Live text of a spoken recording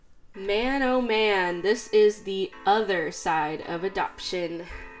Man, oh man, this is the other side of adoption.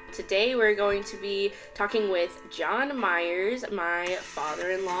 Today we're going to be talking with John Myers, my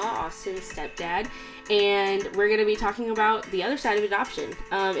father-in-law, Austin's stepdad, and we're going to be talking about the other side of adoption.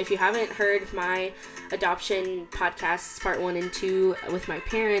 If you haven't heard my adoption podcasts, part 1 and 2 with my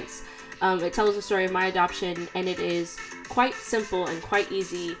parents, it tells the story of my adoption, and it is quite simple and quite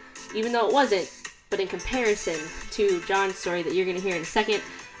easy, even though it wasn't, but in comparison to John's story that you're going to hear in a second,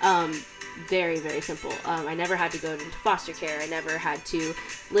 very, very simple. I never had to go into foster care. I never had to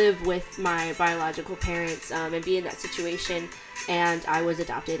live with my biological parents and be in that situation. And I was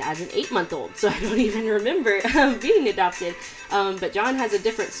adopted as an 8-month-old, so I don't even remember being adopted. But John has a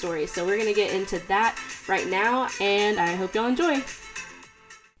different story, so we're going to get into that right now, and I hope y'all enjoy.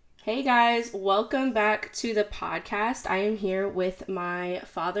 Hey guys, welcome back to the podcast. I am here with my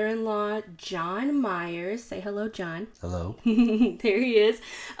father-in-law, John Myers. Say hello, John. Hello. There he is.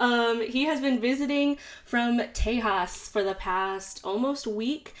 He has been visiting from Tejas for the past almost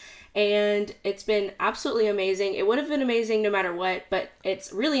week, and it's been absolutely amazing. It would have been amazing no matter what, but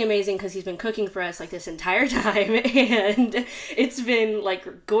it's really amazing because he's been cooking for us like this entire time, and it's been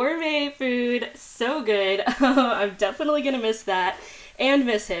like gourmet food, so good. I'm definitely gonna miss that. And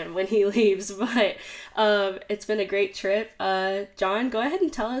miss him when he leaves, but it's been a great trip. John, go ahead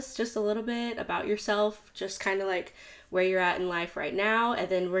and tell us just a little bit about yourself, just kind of like where you're at in life right now, and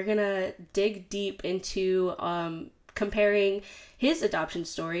then we're gonna dig deep into comparing his adoption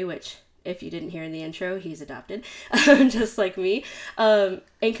story, which, if you didn't hear in the intro, he's adopted, just like me,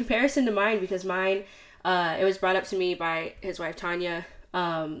 in comparison to mine, because mine, it was brought up to me by his wife, Tanya.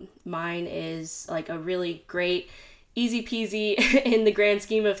 Mine is like a really great, easy peasy in the grand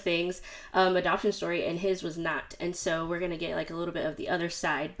scheme of things, adoption story, and his was not. And so we're going to get like a little bit of the other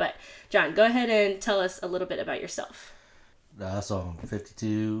side. But John, go ahead and tell us a little bit about yourself. So I'm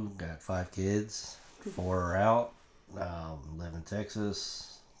 52, got 5 kids, 4 are out, live in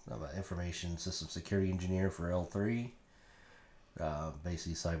Texas. I'm an information system security engineer for L3,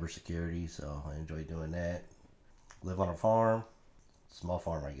 basically cybersecurity, so I enjoy doing that. Live on a farm. Small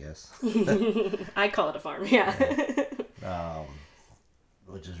farm, I guess. I call it a farm, yeah.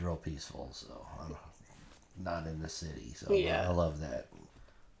 Which is real peaceful, so I'm not in the city, so yeah. I love that.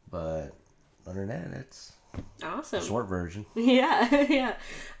 But other than that, it's awesome. A short version. Yeah, yeah.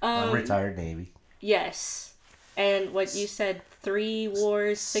 I'm retired Navy. Yes. And what you said, 3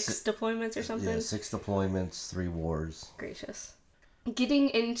 wars, 6 deployments or something? Yeah, 6 deployments, 3 wars. Gracious. Getting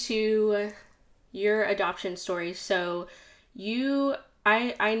into your adoption story, so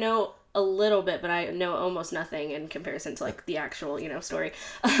I know a little bit, but I know almost nothing in comparison to like the actual, story.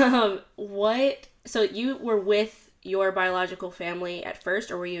 So you were with your biological family at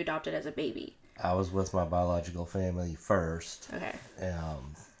first, or were you adopted as a baby? I was with my biological family first. Okay.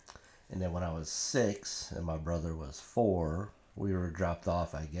 And then when I was 6 and my brother was 4, we were dropped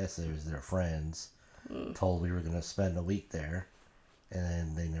off, I guess it was their friends, told we were going to spend a week there, and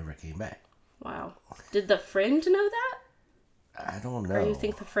then they never came back. Wow. Did the friend know that? I don't know. Or you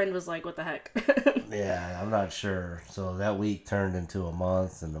think the friend was like, what the heck? Yeah, I'm not sure. So that week turned into a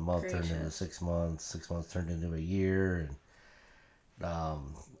month, and the month turned into 6 months. 6 months turned into a year, and I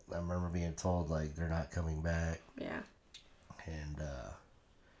remember being told, like, they're not coming back. Yeah. And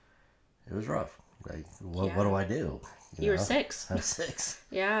it was rough. Like, what do I do? You were 6. I was 6.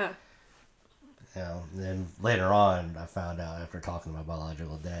 Yeah. And then later on, I found out after talking to my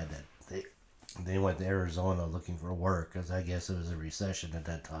biological dad that they went to Arizona looking for work because I guess it was a recession at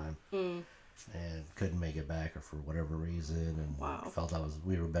that time, and couldn't make it back or for whatever reason, and felt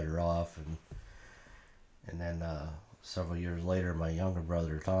we were better off, and then several years later, my younger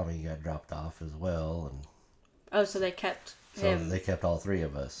brother Tommy got dropped off as well, and so they kept him. So they kept all 3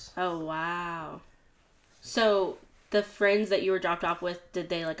 of us. Oh wow! So the friends that you were dropped off with, did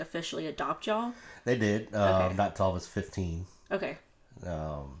they like officially adopt y'all? They did. Okay. Not till I was 15. Okay.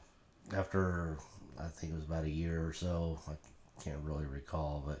 After, I think it was about a year or so, I can't really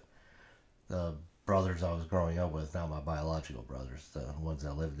recall, but the brothers I was growing up with, not my biological brothers, the ones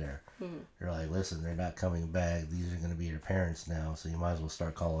that lived there, they're like, listen, they're not coming back. These are going to be your parents now, so you might as well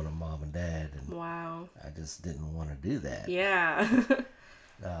start calling them mom and dad. And wow. I just didn't want to do that. Yeah.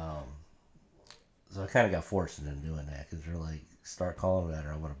 So I kind of got forced into doing that, because they're like, start calling that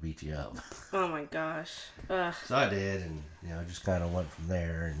or I want to beat you up. Oh my gosh. Ugh. So I did, and just kind of went from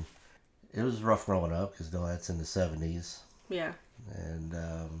there, and it was rough growing up because that's in the 70s. Yeah. And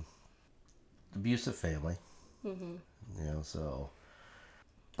abusive family. So.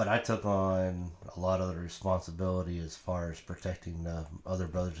 But I took on a lot of the responsibility as far as protecting the other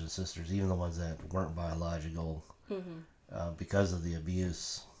brothers and sisters, even the ones that weren't biological, because of the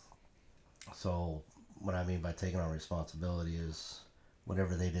abuse. So what I mean by taking on responsibility is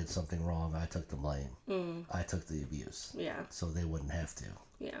whenever they did something wrong, I took the blame. I took the abuse. Yeah. So they wouldn't have to.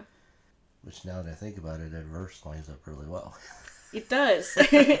 Yeah. Which now that I think about it, that verse lines up really well. It does.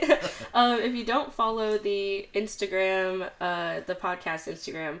 If you don't follow the Instagram, the podcast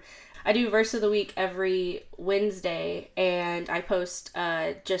Instagram, I do verse of the week every Wednesday, and I post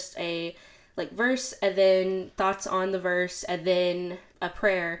just a verse and then thoughts on the verse and then a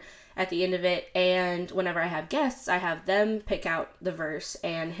prayer at the end of it. And whenever I have guests, I have them pick out the verse,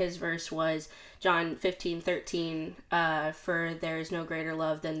 and his verse was John 15:13, for there is no greater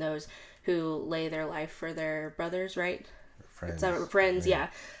love than those who lay their life for their brothers, right? Friends. It's friends, yeah.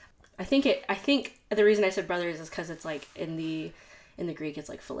 I think the reason I said brothers is because it's like in the Greek it's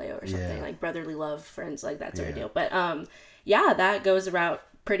like phileo or something, like brotherly love, friends, like that sort of deal. But yeah, that goes about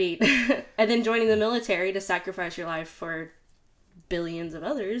pretty. And then joining the military to sacrifice your life for billions of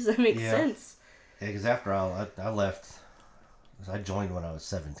others, that makes sense. Yeah, because after I left, I joined when I was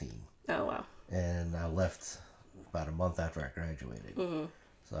 17. Oh wow. And I left about a month after I graduated. Mm-hmm.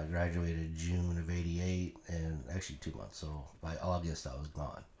 So I graduated June of '88, and actually 2 months. So by August, I was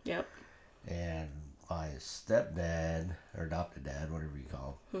gone. Yep. And my stepdad, or adopted dad, whatever you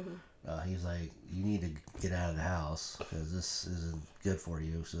call him, he's like, you need to get out of the house because this isn't good for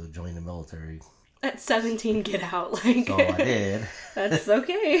you. So join the military. At 17, get out. Like. So I did. That's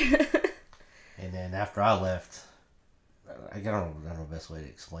okay. And then after I left, I don't know the best way to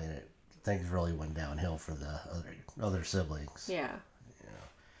explain it. Things really went downhill for the other siblings. Yeah.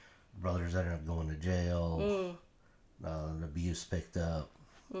 Brothers ended up going to jail. The abuse picked up.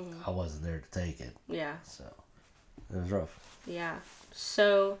 I wasn't there to take it. Yeah. So it was rough. Yeah.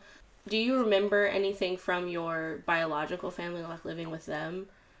 So do you remember anything from your biological family, like living with them?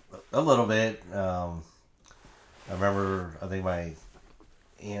 A little bit. I remember, I think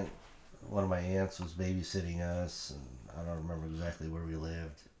one of my aunts was babysitting us, and I don't remember exactly where we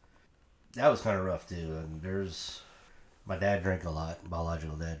lived. That was kind of rough too. And my dad drank a lot,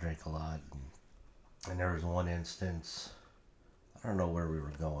 biological dad drank a lot. And there was one instance, I don't know where we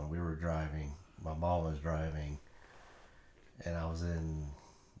were going. We were driving. My mom was driving. And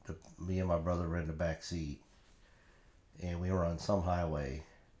me and my brother were in the back seat. And we were on some highway.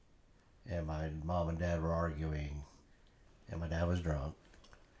 And my mom and dad were arguing. And my dad was drunk.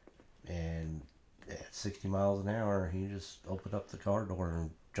 And at 60 miles an hour, he just opened up the car door and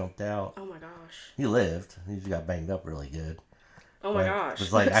jumped out. Oh my gosh. He lived. He just got banged up really good. Oh my gosh.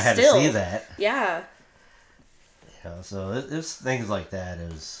 It's like I had Still, to see that. Yeah. Yeah, so it's things like that. It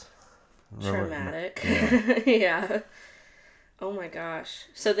was traumatic. Yeah. Yeah. Oh my gosh.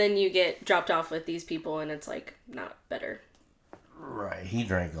 So then you get dropped off with these people and it's like not better. Right. He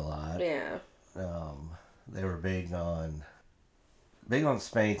drank a lot. Yeah. They were big on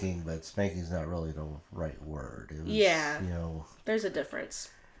spanking, but spanking's not really the right word. It was, there's a difference.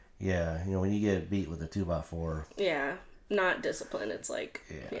 Yeah, when you get beat with a 2x4. Yeah, not discipline. It's like,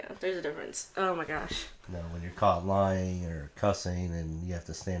 there's a difference. Oh my gosh. No, when you're caught lying or cussing and you have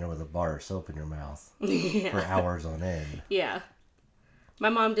to stand there with a bar of soap in your mouth for hours on end. Yeah. My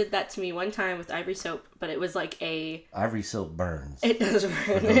mom did that to me one time with Ivory soap, but it was like Ivory soap burns. It does burn.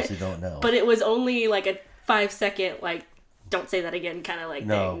 For those who don't know. But it was only like a 5-second, like, don't say that again kind of like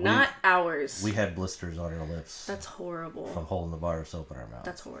thing. Not hours. We had blisters on our lips. That's horrible. From holding the bar of soap in our mouth.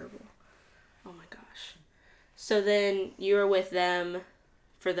 That's horrible. Oh my gosh. So then you were with them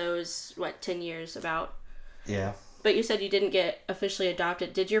for those, 10 years about? Yeah. But you said you didn't get officially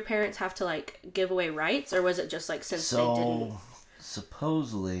adopted. Did your parents have to, like, give away rights? Or was it just, like, since they didn't?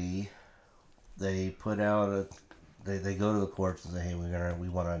 Supposedly, they put out they go to the courts and say, hey, we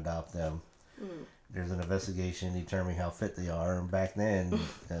want to adopt them. There's an investigation determining how fit they are, and back then,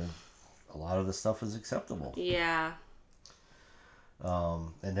 a lot of the stuff was acceptable. Yeah.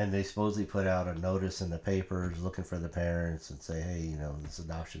 And then they supposedly put out a notice in the papers looking for the parents and say, hey, this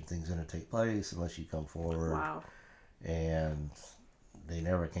adoption thing's going to take place unless you come forward. Wow. And they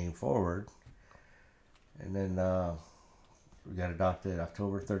never came forward. And then we got adopted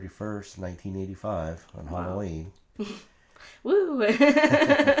October 31st, 1985 on Halloween. Woo!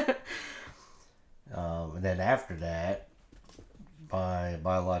 And then after that, my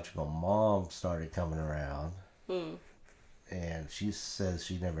biological mom started coming around. And she says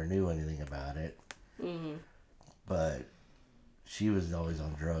she never knew anything about it. But she was always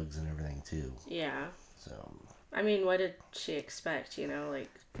on drugs and everything too. Yeah. So. I mean, what did she expect? Like,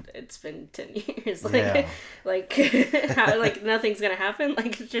 it's been 10 years. How, nothing's gonna happen?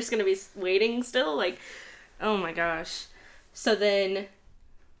 Like, it's just gonna be waiting still? Like, oh my gosh. So then,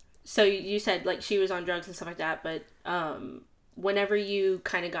 you said, like, she was on drugs and stuff like that, but, whenever you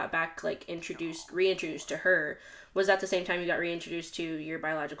kind of got back, like, reintroduced to her, was that the same time you got reintroduced to your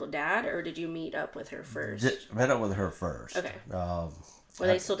biological dad, or did you meet up with her first? Met up with her first. Okay. Were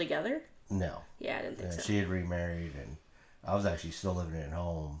they still together? No. Yeah, I didn't think so. She had remarried, and I was actually still living at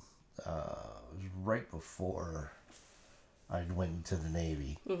home. It was right before I went into the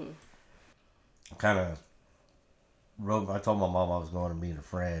Navy. Mm-hmm. I told my mom I was going to meet a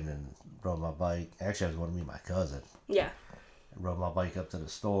friend and rode my bike. Actually, I was going to meet my cousin. Yeah. I rode my bike up to the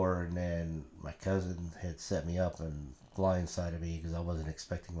store, and then my cousin had set me up and blindsided me because I wasn't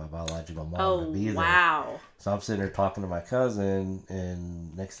expecting my biological mom to be there. Wow. So I'm sitting there talking to my cousin,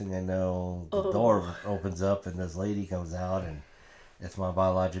 and next thing I know, the door opens up, and this lady comes out, and it's my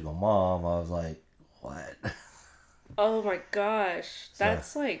biological mom. I was like, what? Oh my gosh.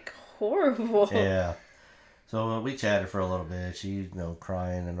 That's like horrible. Yeah. So we chatted for a little bit. She,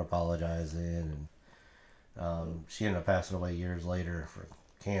 crying and apologizing, and she ended up passing away years later from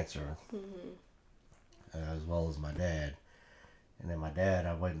cancer, as well as my dad. And then my dad,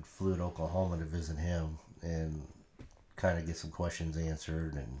 I went and flew to Oklahoma to visit him and kind of get some questions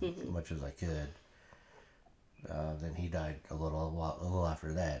answered, and as much as I could. Then he died a little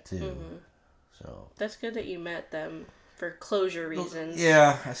after that too. So that's good that you met them for closure reasons.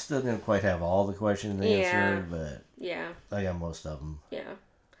 Yeah, I still didn't quite have all the questions answered, but I got most of them. Yeah.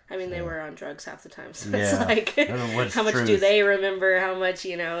 I mean, they were on drugs half the time, so it's like, how much do they remember? How much,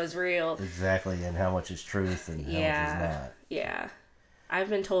 is real? Exactly, and how much is truth and how much is not. Yeah. I've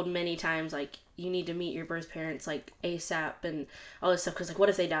been told many times, like, you need to meet your birth parents, like, ASAP and all this stuff, because, like, what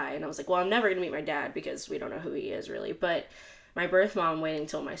if they die? And I was like, well, I'm never going to meet my dad because we don't know who he is, really. But my birth mom waiting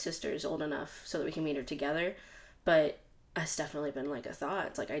until my sister's old enough so that we can meet her together. But it's definitely been, like, a thought.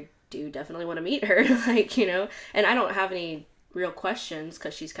 It's like, I do definitely want to meet her, like, and I don't have any real questions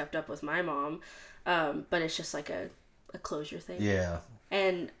because she's kept up with my mom, but it's just like a closure thing. Yeah.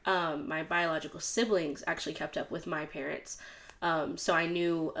 And my biological siblings actually kept up with my parents, so I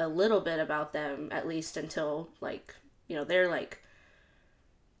knew a little bit about them, at least until, like, they're like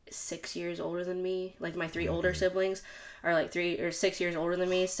 6 years older than me. Like, my three older siblings are like 3 or 6 years older than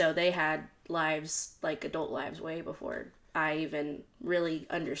me, so they had lives, like adult lives, way before I even really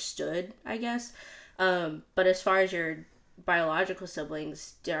understood, I guess. But as far as your biological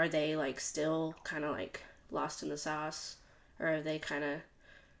siblings, are they like still kind of like lost in the sauce, or are they kind of...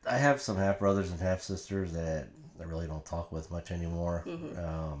 I have some half brothers and half sisters that I really don't talk with much anymore.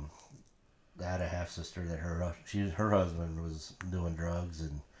 I had a half sister that her husband was doing drugs,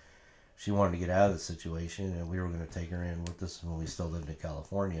 and she wanted to get out of the situation, and we were going to take her in with us when we still lived in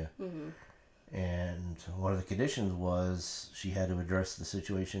California. And one of the conditions was she had to address the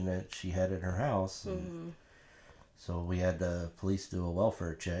situation that she had at her house. So we had the police do a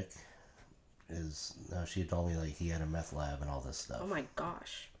welfare check. She had told me, like, he had a meth lab and all this stuff. Oh my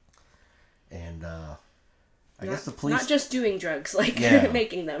gosh. And I guess the police... Not just doing drugs, like,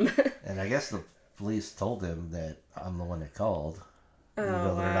 making them. And I guess the police told him that I'm the one that called. They're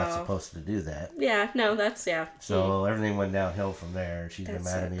not supposed to do that. Yeah, no, that's, So everything went downhill from there. She's been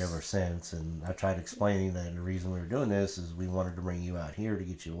mad at me ever since. And I tried explaining that the reason we were doing this is we wanted to bring you out here to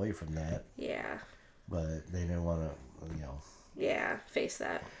get you away from that. Yeah. But they didn't want to, Yeah, face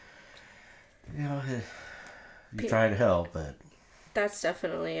that. You try to help, but... That's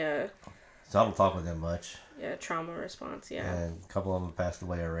definitely a... So I don't talk with them much. Yeah, trauma response, And a couple of them have passed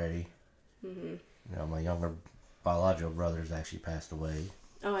away already. My younger biological brother's actually passed away.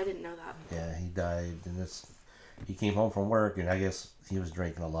 Oh, I didn't know that. Yeah, he died, and he came home from work, and I guess he was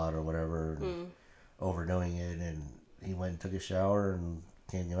drinking a lot or whatever, and overdoing it, and he went and took a shower, and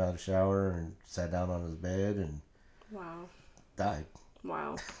came out of the shower, and sat down on his bed, and died.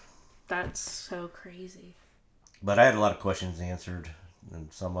 Wow. That's so crazy. But I had a lot of questions answered,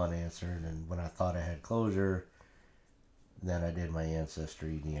 and some unanswered, and when I thought I had closure, then I did my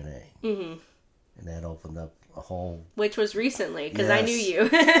ancestry DNA. And that opened up a whole... Which was recently, because I knew you.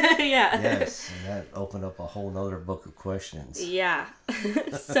 Yeah. Yes, and that opened up a whole nother book of questions. Yeah.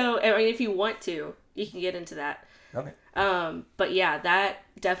 So, I mean, if you want to, you can get into that. Okay. But yeah, that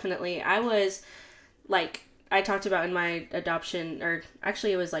definitely... I was, like, I talked about in my adoption, or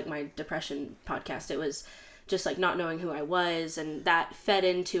actually it was like my depression podcast, it was just like not knowing who I was, and that fed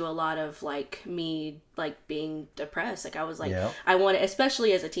into a lot of like me like being depressed. Like I was like, I wanted,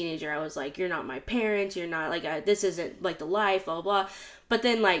 especially as a teenager, I was like, you're not my parents, you're not like, this isn't like the life, blah, blah, blah. But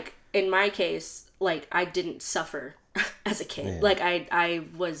then like in my case, like I didn't suffer as a kid. Like I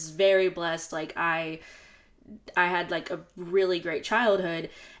was very blessed. Like I I had like a really great childhood.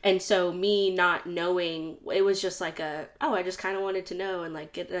 And so me not knowing, it was just like I just kind of wanted to know and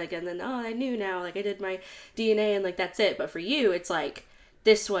like get like, and then, oh, I knew now, like I did my DNA and like, that's it. But for you, it's like,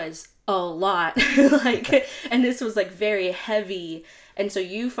 this was a lot, like, and this was like very heavy. And so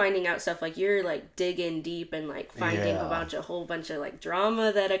you finding out stuff, like you're like digging deep and like finding a whole bunch of like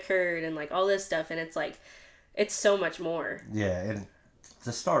drama that occurred and like all this stuff. And it's like, it's so much more. Yeah. And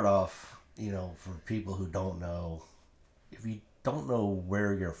to start off, for people who don't know, if you don't know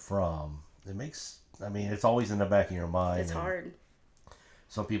where you're from, it's always in the back of your mind. It's hard.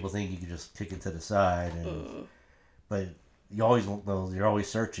 Some people think you can just kick it to the side, but you always know, you're always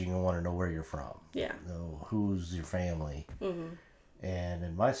searching and want to know where you're from. Yeah. Who's your family. Mm-hmm. And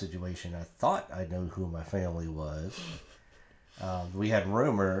in my situation, I thought I knew who my family was. We had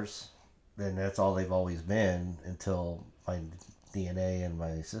rumors, and that's all they've always been until my DNA and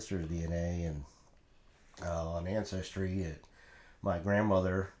my sister's DNA and on Ancestry. My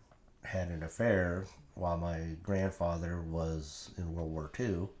grandmother had an affair while my grandfather was in World War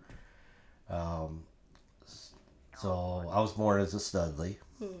II. So I was born as a Studley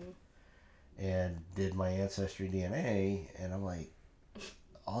and did my Ancestry DNA, and I'm like,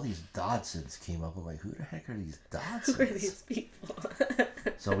 all these Dodsons came up. I'm like, who the heck are these Dodsons? Who are these people?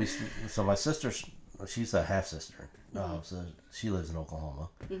 So my sister, she's a half sister. So she lives in Oklahoma.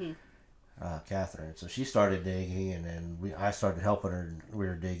 Catherine. So she started digging, and then I started helping her. We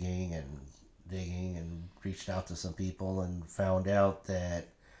were digging and reached out to some people and found out that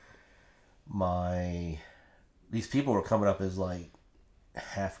these people were coming up as like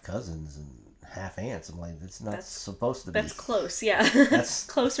half cousins and half aunts. I'm like, that's supposed to be. That's close, yeah. That's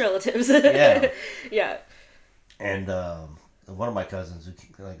close relatives. Yeah. Yeah. And one of my cousins,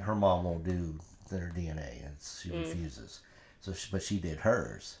 like her mom won't do their DNA, and she refuses. But she did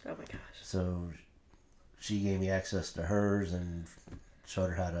hers. Oh my gosh. So she gave me access to hers and showed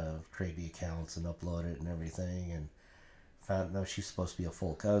her how to create the accounts and upload it and everything, and found no, she's supposed to be a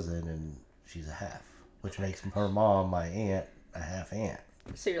full cousin and she's a half, which makes her mom, my aunt, a half aunt.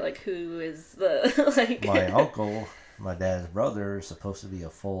 So you're like, who is the like? My uncle, my dad's brother, is supposed to be a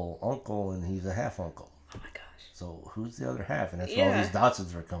full uncle, and he's a half uncle. Oh my gosh. So who's the other half? And that's where all these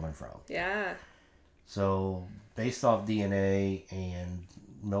Dodsons are coming from. Yeah. So based off DNA and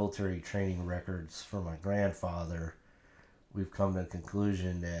military training records for my grandfather, we've come to the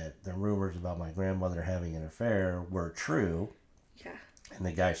conclusion that the rumors about my grandmother having an affair were true. Yeah. And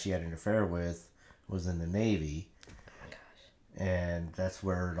the guy she had an affair with was in the Navy. Oh my gosh. And that's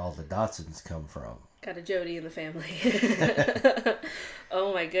where all the Dodsons come from. Got a Jody in the family.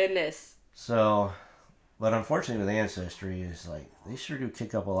 Oh my goodness. So, but unfortunately with Ancestry, it's like, they sure do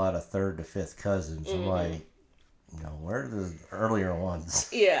kick up a lot of third to fifth cousins. I'm like, where are the earlier ones?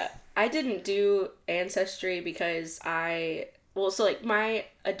 Yeah. I didn't do Ancestry because my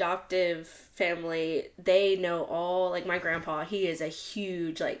adoptive family, they know all, like my grandpa, he is a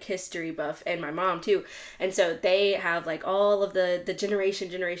huge like history buff, and my mom too. And so they have like all of the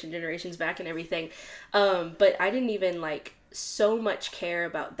generations back and everything. But I didn't even like so much care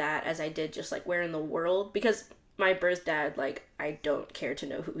about that as I did just like where in the world, because my birth dad, like, I don't care to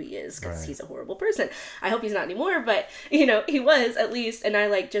know who he is because he's a horrible person. I hope he's not anymore, but he was at least, and I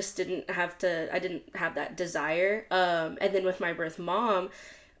like just I didn't have that desire. And then with my birth mom,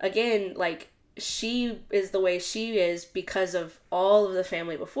 again, like, she is the way she is because of all of the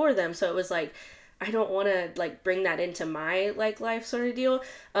family before them. So it was like, I don't want to like bring that into my like life sort of deal.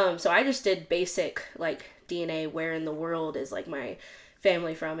 So I just did basic like DNA, where in the world is like my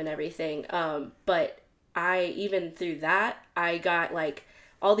family from and everything. But even through that, I got like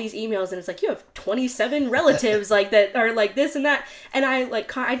all these emails, and it's like, you have 27 relatives like that are like this and that. And I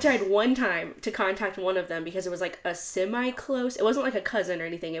like, I tried one time to contact one of them because it was like a semi-close, it wasn't like a cousin or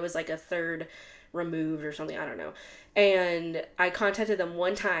anything. It was like a third removed or something. I don't know. And I contacted them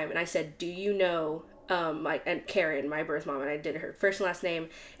one time and I said, do you know, and Karen, my birth mom, and I did her first and last name,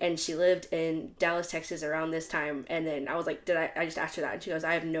 and she lived in Dallas, Texas around this time. And then I was like, I just asked her that, and she goes,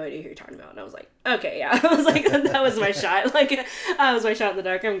 I have no idea who you're talking about. And I was like, okay, yeah. I was like, that was my shot. Like, I was my shot in the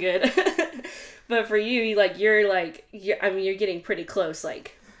dark. I'm good. But for you, you're getting pretty close,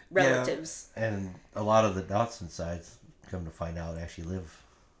 like, relatives. Yeah, and a lot of the Dotson sides, come to find out, actually live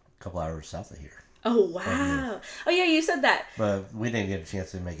a couple hours south of here. Oh, wow. Oh, yeah, you said that. But we didn't get a chance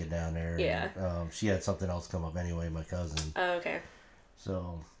to make it down there. Yeah. And, she had something else come up anyway, my cousin. Oh, okay.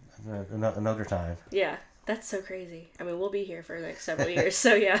 So, another time. Yeah, that's so crazy. I mean, we'll be here for the next several years.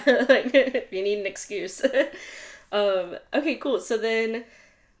 So, yeah, like, if you need an excuse. Okay, cool. So then,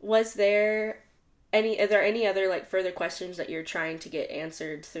 was there Are there any other like further questions that you're trying to get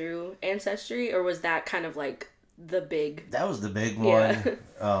answered through Ancestry, or was that kind of like the big? That was the big Yeah.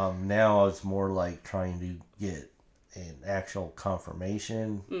 one. Now it's more like trying to get an actual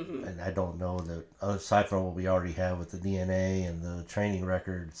confirmation, and I don't know that aside from what we already have with the DNA and the training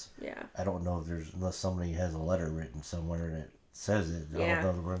records. Yeah. I don't know if there's unless somebody has a letter written somewhere that says it. I Yeah. don't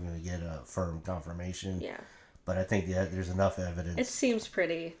know that we're going to get a firm confirmation. Yeah. But I think that there's enough evidence. It seems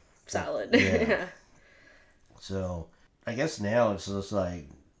pretty solid. Yeah. So I guess now it's just like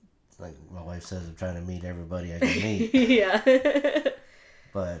my wife says, I'm trying to meet everybody I can meet. Yeah.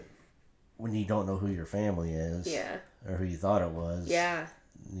 But when you don't know who your family is, Yeah. or who you thought it was, Yeah.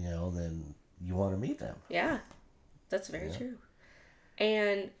 Then you want to meet them. Yeah. That's very true.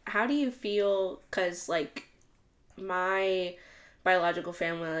 And how do you feel, because like my biological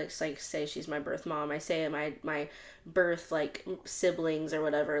family likes like say she's my birth mom, I say my birth like siblings or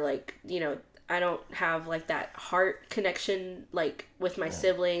whatever, like, I don't have like that heart connection like with my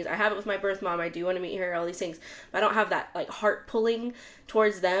siblings. I have it with my birth mom. I do want to meet her, all these things. But I don't have that like heart pulling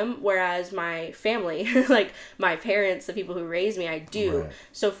towards them. Whereas my family, like my parents, the people who raised me, I do. Right.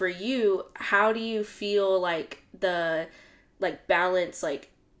 So for you, how do you feel like the like balance, like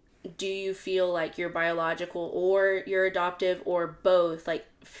do you feel like you're biological or you're adoptive or both, like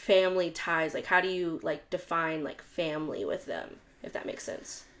family ties? Like how do you like define like family with them, if that makes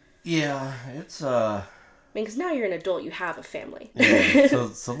sense? Yeah, it's I mean, because now you're an adult, you have a family. yeah.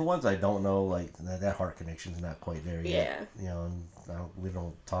 So the ones I don't know, like that heart connection's not quite there yet. Yeah. And we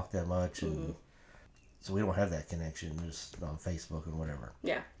don't talk that much, and so we don't have that connection just on Facebook and whatever.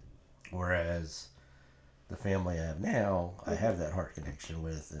 Yeah. Whereas the family I have now, I have that heart connection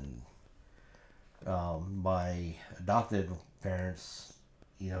with, and my adopted parents,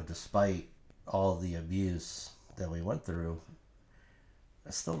 despite all the abuse that we went through, I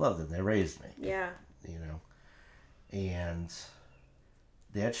still love them. They raised me. Yeah. And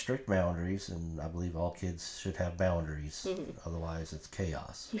they had strict boundaries, and I believe all kids should have boundaries. Otherwise, it's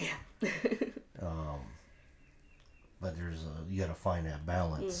chaos. Yeah. But you got to find that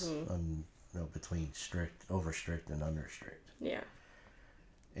balance between over strict and under strict. Yeah.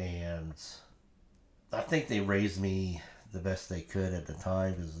 And I think they raised me the best they could at the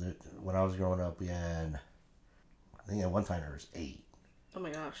time, because when I was growing up, we had, I think at one time there was 8. Oh my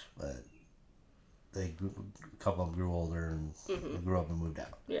gosh. But a couple of them grew older and we grew up and moved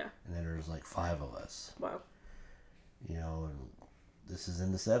out. Yeah. And then there was like 5 of us. Wow. And this is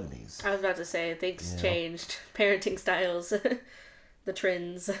in the 70s. I was about to say, things changed. Parenting styles, the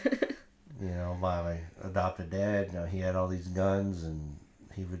trends. My adopted dad, he had all these guns, and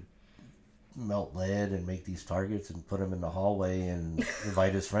he would melt lead and make these targets and put them in the hallway and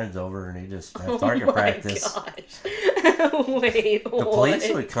invite his friends over, and he just have target practice. Wait, the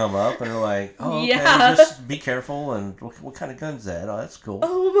police would come up and they're like, "Oh, okay, just be careful." And what kind of gun's that? Oh, that's cool.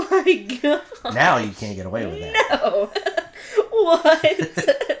 Oh my god! Now you can't get away with that. No, what?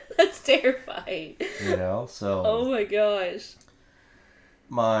 That's terrifying. So. Oh my gosh.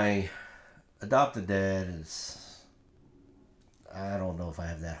 My adopted dad is. I don't know if I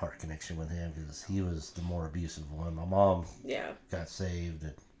have that heart connection with him, because he was the more abusive one. My mom got saved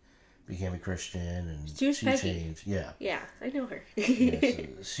and became a Christian, and she changed. Yeah. Yeah, I know her. So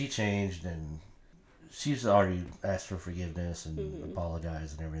she changed, and she's already asked for forgiveness and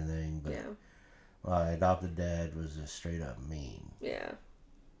apologized and everything. But my adopted dad was just straight up mean. Yeah.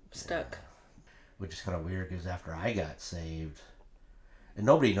 Stuck. Which is kind of weird, because after I got saved, and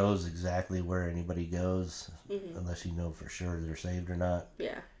nobody knows exactly where anybody goes unless you know for sure they're saved or not.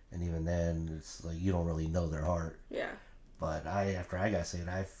 Yeah. And even then, it's like you don't really know their heart. Yeah. But after I got saved,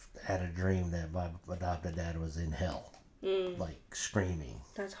 I had a dream that my adopted dad was in hell, like screaming.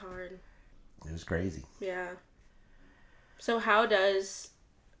 That's hard. It was crazy. Yeah. So how does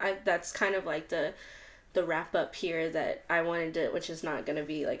that's kind of like the wrap up here that I wanted to, which is not going to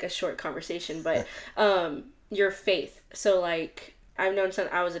be like a short conversation, but your faith. So like, I've known since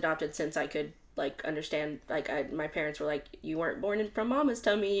I was adopted since I could like understand, like my parents were like, you weren't born from mama's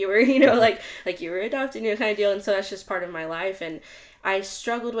tummy, you were, like you were adopted, kind of deal. And so that's just part of my life. And I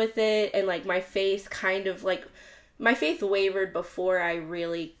struggled with it. And like my faith wavered before I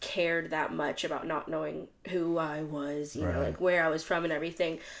really cared that much about not knowing who I was, you know, like where I was from and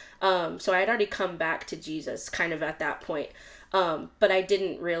everything. So I had already come back to Jesus kind of at that point. But I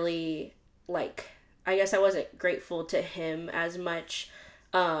didn't really I guess I wasn't grateful to him as much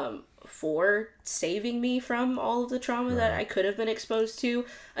for saving me from all of the trauma that I could have been exposed to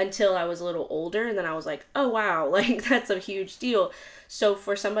until I was a little older. And then I was like, oh, wow, like that's a huge deal. So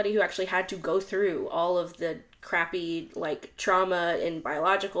for somebody who actually had to go through all of the crappy like trauma in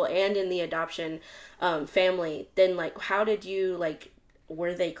biological and in the adoption family, then like how did you like,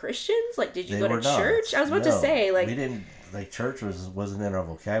 were they Christians? Like did you go to church? I was about to say like we didn't, like church wasn't in our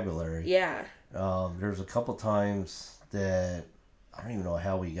vocabulary. Yeah. There was a couple times that I don't even know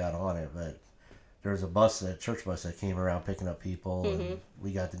how we got on it, but there was a church bus that came around picking up people, and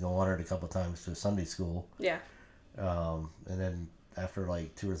we got to go on it a couple times to Sunday school. Yeah. And then after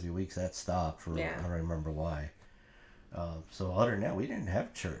like 2 or 3 weeks, that stopped. I don't remember why. So other than that, we didn't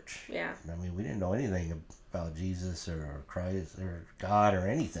have church. Yeah. I mean, we didn't know anything about Jesus or Christ or God or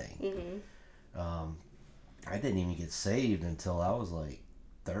anything. I didn't even get saved until I was like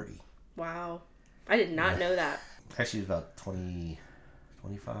 30. Wow. I did not know that. Actually, it was about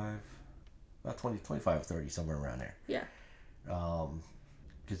 25, about 25, 30, somewhere around there. Yeah.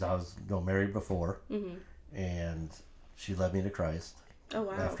 Because I was married before, and she led me to Christ. Oh,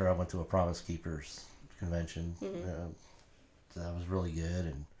 wow. After I went to a Promise Keepers convention. That was really good,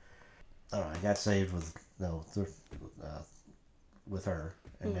 and I don't know, I got saved with with her,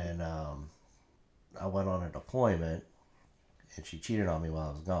 and then I went on a deployment, and she cheated on me while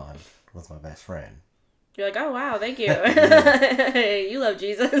I was gone with my best friend. You're like, oh wow, thank you. You love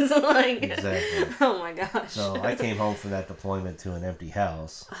Jesus. Like, exactly. Oh my gosh. So I came home from that deployment to an empty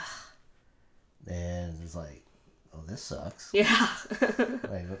house, and it was like, oh, this sucks. Yeah.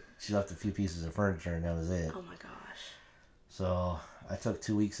 Like, she left a few pieces of furniture, and that was it. Oh my gosh. So I took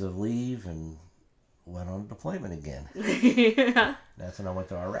 2 weeks of leave and went on a deployment again. Yeah. That's when I went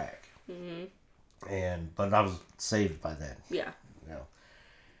to Iraq. But I was saved by then. Yeah. You know,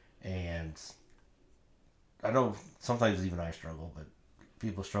 and I know sometimes even I struggle, but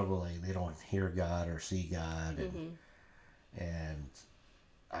people struggle like they don't hear God or see God, and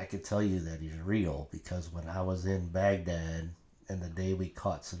I could tell you that He's real, because when I was in Baghdad and the day we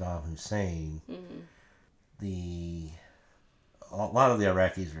caught Saddam Hussein, a lot of the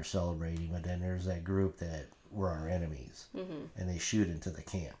Iraqis were celebrating, but then there's that group that were our enemies, and they shoot into the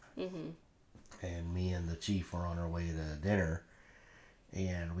camp. And me and the chief were on our way to dinner,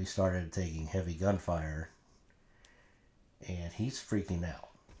 and we started taking heavy gunfire, and he's freaking out.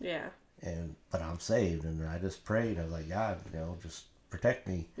 Yeah. But I'm saved, and I just prayed. I was like, God, just protect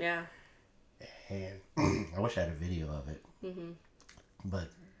me. Yeah. And I wish I had a video of it. But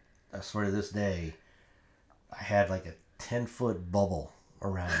I swear to this day, I had like a 10-foot bubble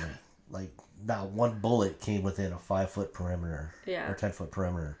around me. Like, not one bullet came within a 5-foot perimeter. Yeah. Or 10-foot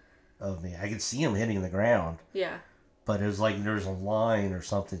perimeter of me. I could see them hitting the ground. Yeah. But it was like there's a line or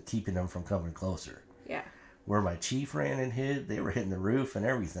something keeping them from coming closer. Yeah. Where my chief ran and hid, they were hitting the roof and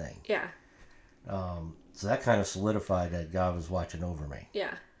everything. Yeah. So that kind of solidified that God was watching over me.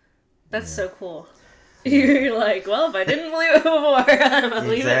 Yeah. That's so cool. You're like, well, if I didn't believe it before, I'm going to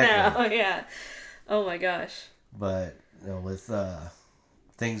believe it now. Yeah. Oh my gosh. But, with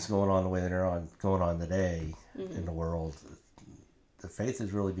things going on the way that they're going on today in the world, the faith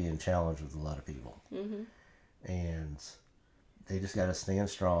is really being challenged with a lot of people. And they just got to stand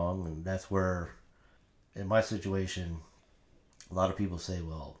strong. And that's where, in my situation, a lot of people say,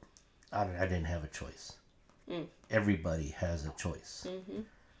 well, I didn't have a choice. Everybody has a choice.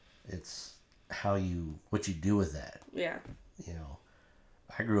 It's what you do with that. Yeah.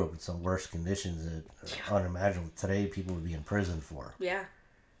 I grew up in some worse conditions that are unimaginable. Today, people would be in prison for. Yeah.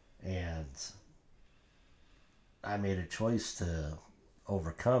 And I made a choice to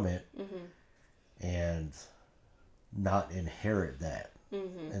overcome it and not inherit that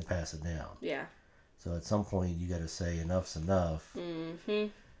and pass it down. Yeah. So at some point, you got to say enough's enough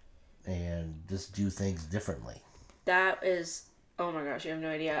and just do things differently. That is, oh my gosh, you have no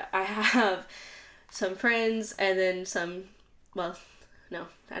idea. I have some friends and then some, well, no,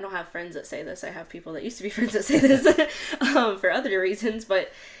 I don't have friends that say this. I have people that used to be friends that say this for other reasons,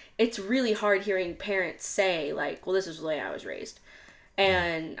 but it's really hard hearing parents say, like, well, this is the way I was raised.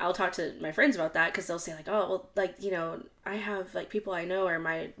 And I'll talk to my friends about that, because they'll say, like, oh, well, like, I have, like, people I know, or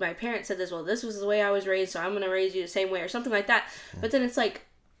my parents said this, well, this was the way I was raised, so I'm going to raise you the same way, or something like that. But then it's like,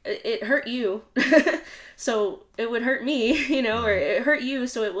 it hurt you, so it would hurt me, or it hurt you,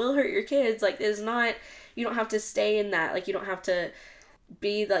 so it will hurt your kids. Like, it's not, you don't have to stay in that. Like, you don't have to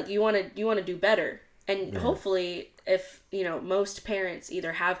be, like, you want to do better. And hopefully, if, most parents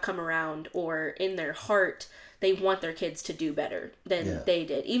either have come around, or in their heart, they want their kids to do better than they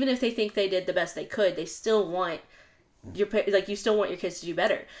did. Even if they think they did the best they could, they still want you still want your kids to do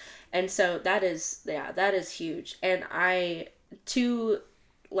better. And so that is huge. And two,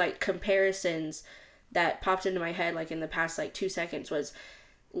 like, comparisons that popped into my head, like, in the past, like, 2 seconds was,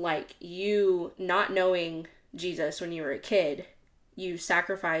 like, you not knowing Jesus when you were a kid, you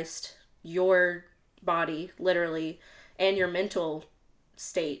sacrificed your body, literally, and your mental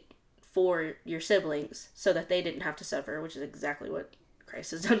state for your siblings so that they didn't have to suffer, which is exactly what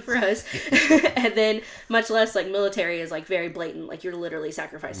Christ has done for us. And then much less like military is like very blatant, like you're literally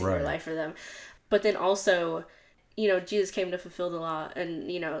sacrificing your life for them. But then also, you know, Jesus came to fulfill the law and,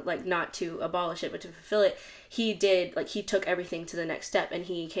 you know, like not to abolish it, but to fulfill it. He did, like, he took everything to the next step, and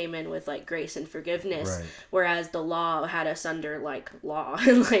he came in with like grace and forgiveness. Whereas the law had us under like law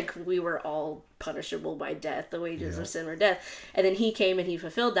and like we were all punishable by death. The wages of sin were death. And then he came and he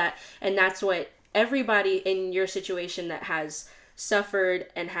fulfilled that. And that's what everybody in your situation that has suffered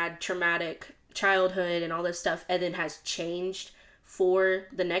and had traumatic childhood and all this stuff and then has changed for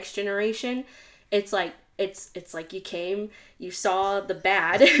the next generation. It's like, it's like you came, you saw the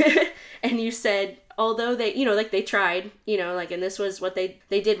bad and you said, although they, you know, like they tried, you know, like, and this was what they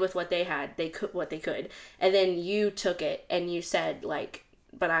did with what they had, they could, what they could. And then you took it and you said like,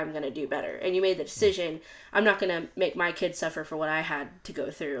 but I'm going to do better. And you made the decision, I'm not going to make my kids suffer for what I had to go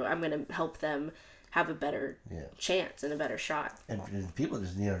through. I'm going to help them have a better chance and a better shot. And people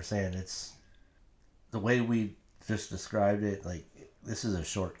just need to understand, it's the way we just described it, like, this is a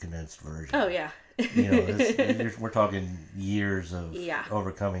short, condensed version. Oh, yeah. You know, we're talking years of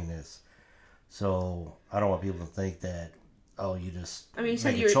overcoming this. So I don't want people to think that, oh, you just make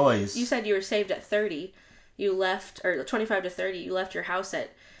a choice. You said you were saved at 30. You left, or 25 to 30, you left your house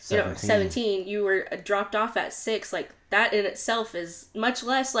at 17. You were dropped off at 6. Like, that in itself is much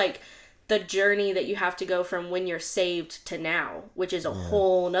less like the journey that you have to go from when you're saved to now, which is a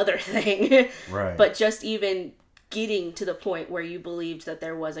whole nother thing. Right. But just even getting to the point where you believed that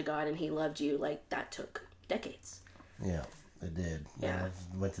there was a God and he loved you, like, that took decades. Yeah, it did. Yeah.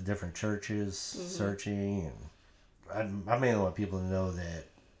 I went to different churches, searching, and I mainly want people to know that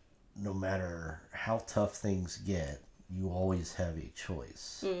no matter how tough things get, you always have a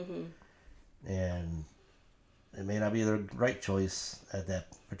choice. And it may not be the right choice at that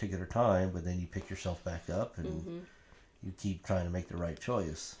particular time, but then you pick yourself back up and you keep trying to make the right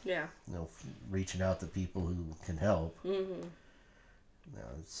choice. Yeah. You know, reaching out to people who can help. You know,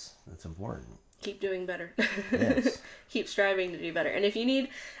 it's important. Keep doing better. Yes. Keep striving to do better. And if you need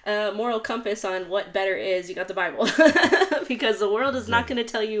a moral compass on what better is, you got the Bible. Because the world is not going to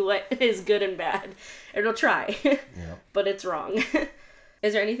tell you what is good and bad. It'll try. But it's wrong.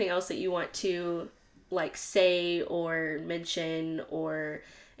 Is there anything else that you want to like say or mention, or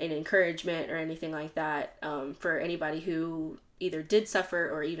an encouragement or anything like that, for anybody who either did suffer,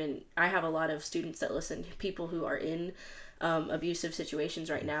 or even, I have a lot of students that listen, people who are in abusive situations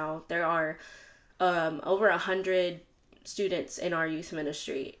right now. There are over 100 students in our youth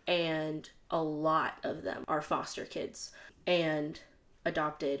ministry, and a lot of them are foster kids and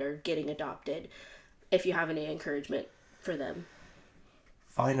adopted or getting adopted. If you have any encouragement for them,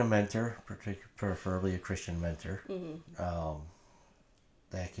 find a mentor, preferably a Christian mentor,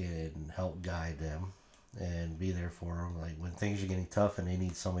 that can help guide them and be there for them. Like, when things are getting tough and they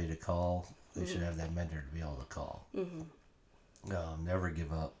need somebody to call, they should have that mentor to be able to call. Never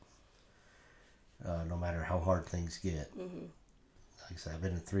give up, no matter how hard things get. Like I said, I've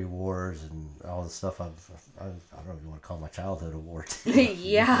been in 3 wars, and all the stuff I don't know if you want to call my childhood a war too.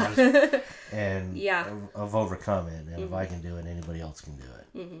 And I've overcome it, and if I can do it, anybody else can do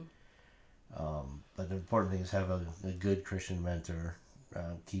it. But the important thing is have a good Christian mentor.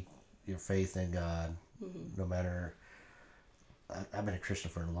 Keep your faith in God, no matter. I've been a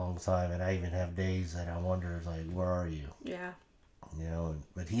Christian for a long time, and I even have days that I wonder, like, where are you? Yeah. You know,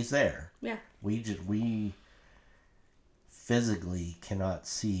 but He's there. Yeah. We physically cannot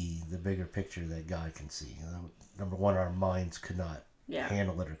see the bigger picture that God can see. Number one, our minds could not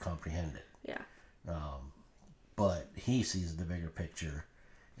handle it or comprehend it. Yeah. But He sees the bigger picture,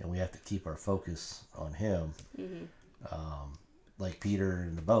 and we have to keep our focus on Him. Like Peter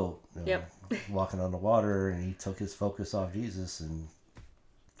in the boat, you know, walking on the water, and he took his focus off Jesus and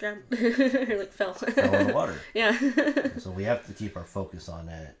drowned, or like fell in the water. Yeah. So we have to keep our focus on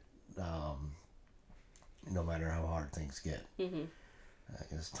that, no matter how hard things get.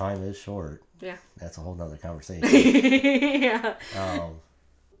 Because time is short. Yeah. That's a whole nother conversation. Yeah.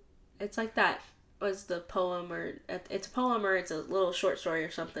 It's like that was the poem, or it's a poem, or it's a little short story or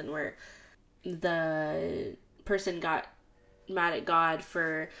something, where the person got mad at God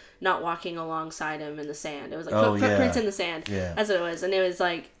for not walking alongside him in the sand. It was like footprints in the sand. Yeah. That's what it was. And it was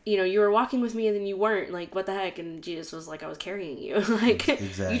like, you know, you were walking with me and then you weren't. Like, what the heck? And Jesus was like, I was carrying you. Like,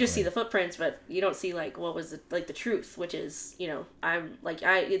 you just see the footprints, but you don't see, like, what was the truth, which is, you know, I'm like,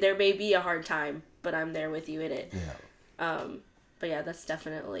 there may be a hard time, but I'm there with you in it. Yeah. But yeah,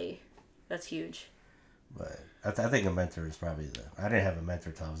 that's huge. But I think a mentor is probably I didn't have a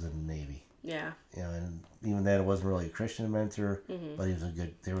mentor till I was in the Navy. Yeah. You know, and even then, it wasn't really a Christian mentor, but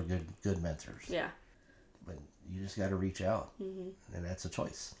they were good mentors. Yeah. But you just got to reach out, and that's a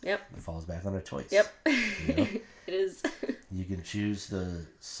choice. Yep. It falls back on a choice. Yep. You know? It is. You can choose to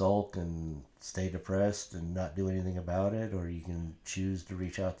sulk and stay depressed and not do anything about it, or you can choose to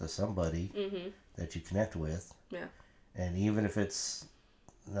reach out to somebody that you connect with. Yeah. And even if it's,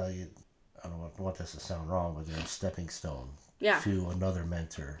 I don't want this to sound wrong, but they're a stepping stone to another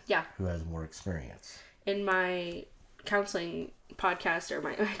mentor who has more experience. In my counseling podcast, or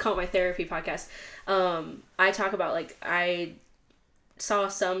I call it my therapy podcast, I talk about, like, I saw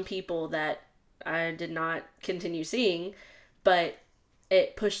some people that I did not continue seeing, but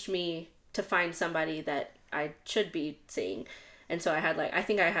it pushed me to find somebody that I should be seeing. And so I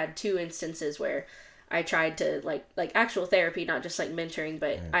think I had 2 instances where I tried to, like actual therapy, not just, like, mentoring,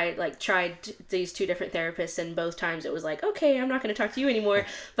 but I, like, tried these 2 different therapists, and both times it was like, okay, I'm not going to talk to you anymore,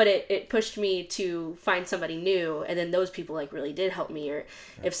 but it pushed me to find somebody new, and then those people, like, really did help me, or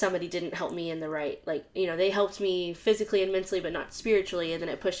if somebody didn't help me in the right, like, you know, they helped me physically and mentally, but not spiritually, and then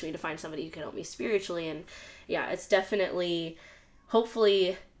it pushed me to find somebody who could help me spiritually, and yeah, it's definitely,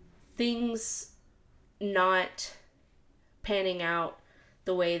 hopefully, things not panning out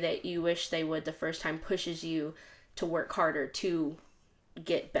the way that you wish they would the first time pushes you to work harder to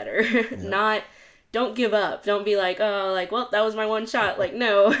get better. Don't give up. Don't be like, oh, like, well, that was my one shot. Like,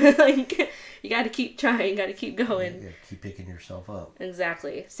 no, like, you got to keep trying, got to keep going. Yeah, keep picking yourself up.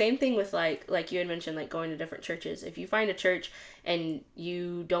 Exactly. Same thing with, like you had mentioned, like, going to different churches. If you find a church and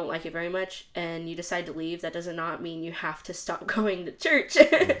you don't like it very much and you decide to leave, that does not mean you have to stop going to church.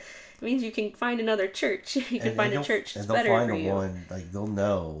 It means you can find another church. You can find a church that's better for you. They'll find one, like, they'll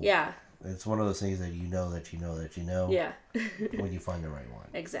know. Yeah. It's one of those things that you know that you know that you know. Yeah. When you find the right one.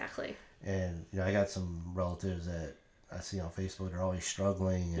 Exactly. And, you know, I got some relatives that I see on Facebook, they're always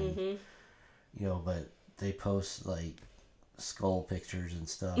struggling, and, you know, but they post, like, skull pictures and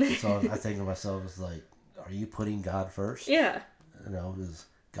stuff. So I think to myself, it's like, are you putting God first? Yeah. You know, because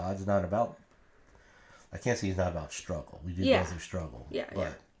God's not about, I can't say he's not about struggle. We do go through struggle. Yeah,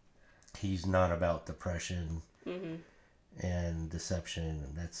 but he's not about depression and deception,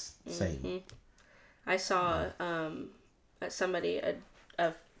 and that's Satan. I saw somebody,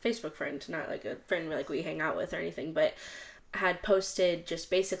 a Facebook friend, not like a friend like we hang out with or anything, but had posted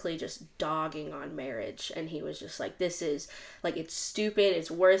basically dogging on marriage, and he was just like, this is, like, it's stupid, it's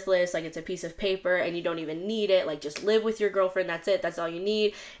worthless, like, it's a piece of paper and you don't even need it, like, just live with your girlfriend, that's it, that's all you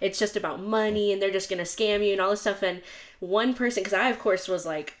need, it's just about money and they're just gonna scam you and all this stuff. And one person, because I of course was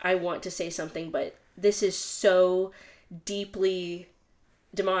like, I want to say something, but this is so deeply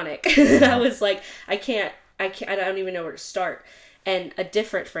demonic that I was like, I don't even know where to start. And a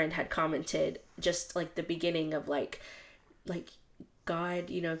different friend had commented just, like, the beginning of, like God,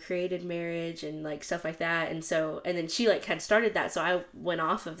 you know, created marriage and, like, stuff like that. And then she, like, had started that. So I went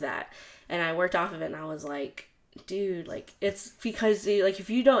off of that and I worked off of it, and I was like, dude, like, it's because, like, if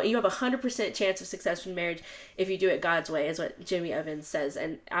you don't, you have 100% chance of success in marriage if you do it God's way, is what Jimmy Evans says.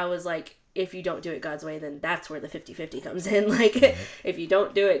 And I was like, if you don't do it God's way, then that's where the 50-50 comes in. Like, if you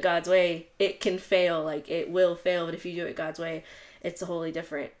don't do it God's way, it can fail, like, it will fail. But if you do it God's way, it's wholly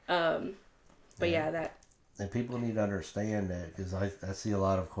different. But that. And people need to understand that, because I see a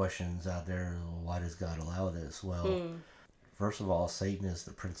lot of questions out there. Why does God allow this? Well, first of all, Satan is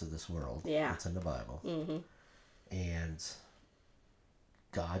the prince of this world. Yeah. It's in the Bible. And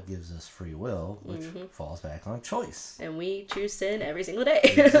God gives us free will, which falls back on choice. And we choose sin every single day.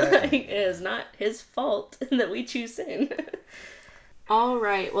 Exactly. It is not his fault that we choose sin. All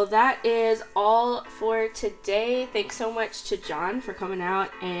right. Well, that is all for today. Thanks so much to John for coming out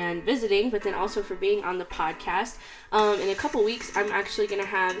and visiting, but then also for being on the podcast. In a couple weeks, I'm actually going to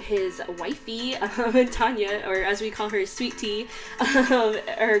have his wifey, Tanya, or as we call her, Sweet Tea.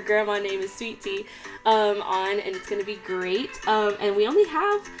 Her grandma name is Sweet Tea, on, and it's going to be great. And we only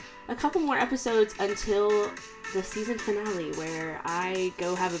have a couple more episodes until the season finale, where I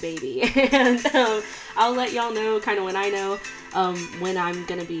go have a baby. And I'll let y'all know kind of when I know when I'm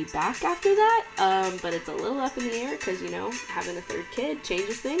gonna be back after that, but it's a little up in the air because, you know, having a third kid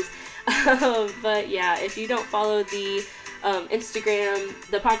changes things. But yeah, if you don't follow the Instagram,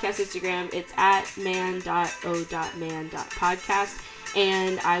 the podcast Instagram, it's at man.o.man.podcast,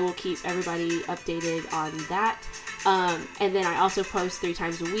 and I will keep everybody updated on that. And then I also post 3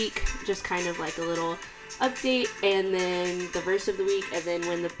 times a week, just kind of like a little update, and then the verse of the week, and then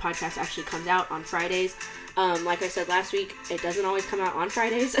when the podcast actually comes out on Fridays. Like I said last week, it doesn't always come out on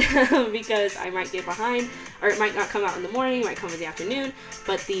Fridays because I might get behind, or it might not come out in the morning, it might come in the afternoon,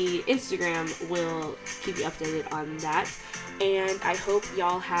 but the Instagram will keep you updated on that. and I hope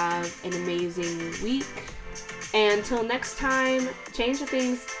y'all have an amazing week. And until next time, change the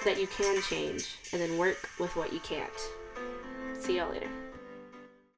things that you can change, and then work with what you can't. See y'all later.